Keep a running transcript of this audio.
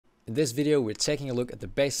In this video we're taking a look at the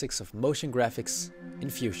basics of motion graphics in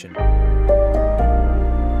Fusion.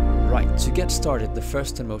 Right, to get started, the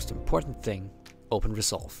first and most important thing, open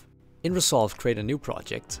Resolve. In Resolve, create a new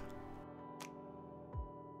project.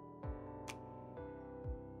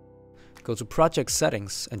 Go to Project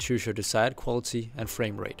Settings and choose your desired quality and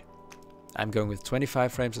frame rate. I'm going with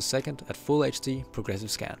 25 frames a second at Full HD Progressive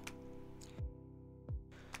Scan.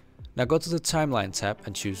 Now go to the Timeline tab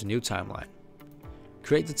and choose a new timeline.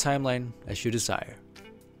 Create the timeline as you desire.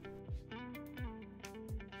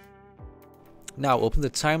 Now open the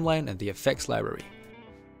timeline and the effects library.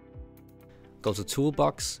 Go to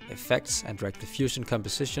Toolbox, Effects and drag the Fusion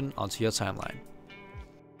composition onto your timeline.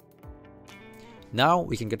 Now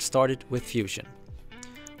we can get started with Fusion.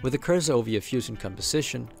 With the cursor over your Fusion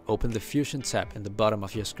composition, open the Fusion tab in the bottom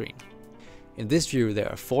of your screen. In this view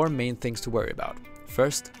there are four main things to worry about.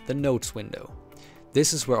 First, the Nodes window.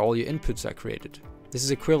 This is where all your inputs are created. This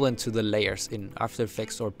is equivalent to the layers in After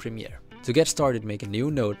Effects or Premiere. To get started, make a new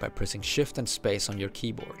node by pressing Shift and Space on your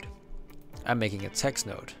keyboard. I'm making a text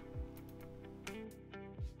node.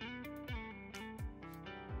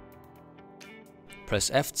 Press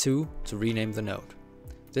F2 to rename the node.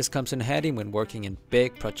 This comes in handy when working in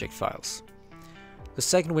big project files. The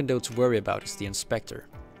second window to worry about is the inspector.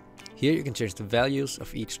 Here you can change the values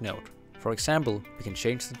of each node. For example, we can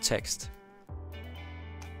change the text.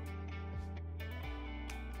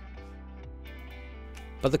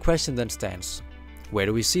 But the question then stands, where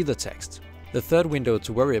do we see the text? The third window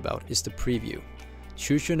to worry about is the preview.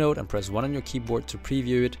 Choose your node and press 1 on your keyboard to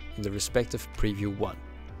preview it in the respective preview 1.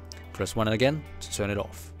 Press 1 again to turn it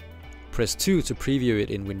off. Press 2 to preview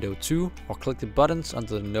it in window 2 or click the buttons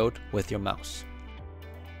under the node with your mouse.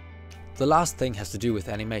 The last thing has to do with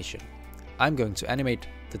animation. I'm going to animate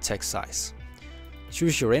the text size.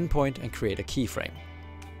 Choose your endpoint and create a keyframe.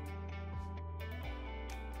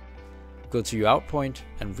 Go to your out point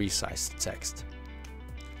and resize the text.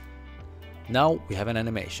 Now we have an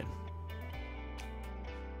animation.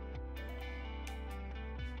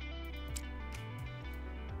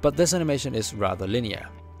 But this animation is rather linear.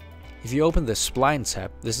 If you open the Spline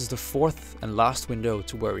tab, this is the fourth and last window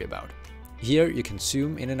to worry about. Here you can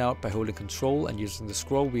zoom in and out by holding Ctrl and using the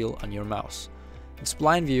scroll wheel on your mouse. In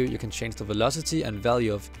Spline view you can change the velocity and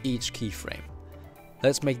value of each keyframe.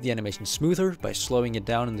 Let's make the animation smoother by slowing it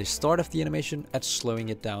down in the start of the animation and slowing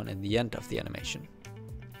it down in the end of the animation.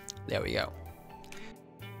 There we go.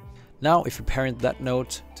 Now if we parent that node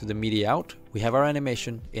to the media out, we have our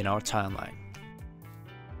animation in our timeline.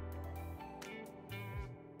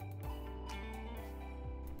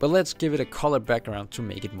 But let's give it a color background to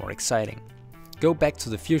make it more exciting. Go back to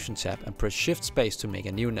the Fusion tab and press Shift Space to make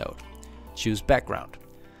a new node. Choose Background.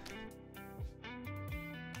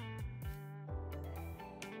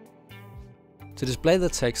 To display the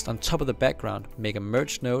text on top of the background, make a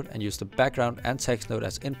merge node and use the background and text node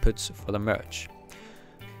as inputs for the merge.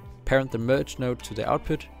 Parent the merge node to the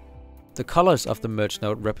output. The colors of the merge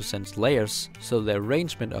node represents layers, so the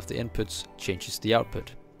arrangement of the inputs changes the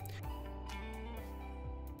output.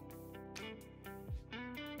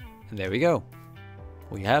 And there we go.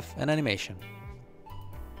 We have an animation.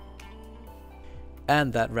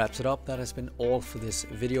 And that wraps it up. That has been all for this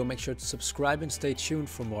video. Make sure to subscribe and stay tuned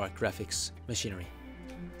for more graphics machinery.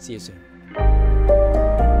 See you soon.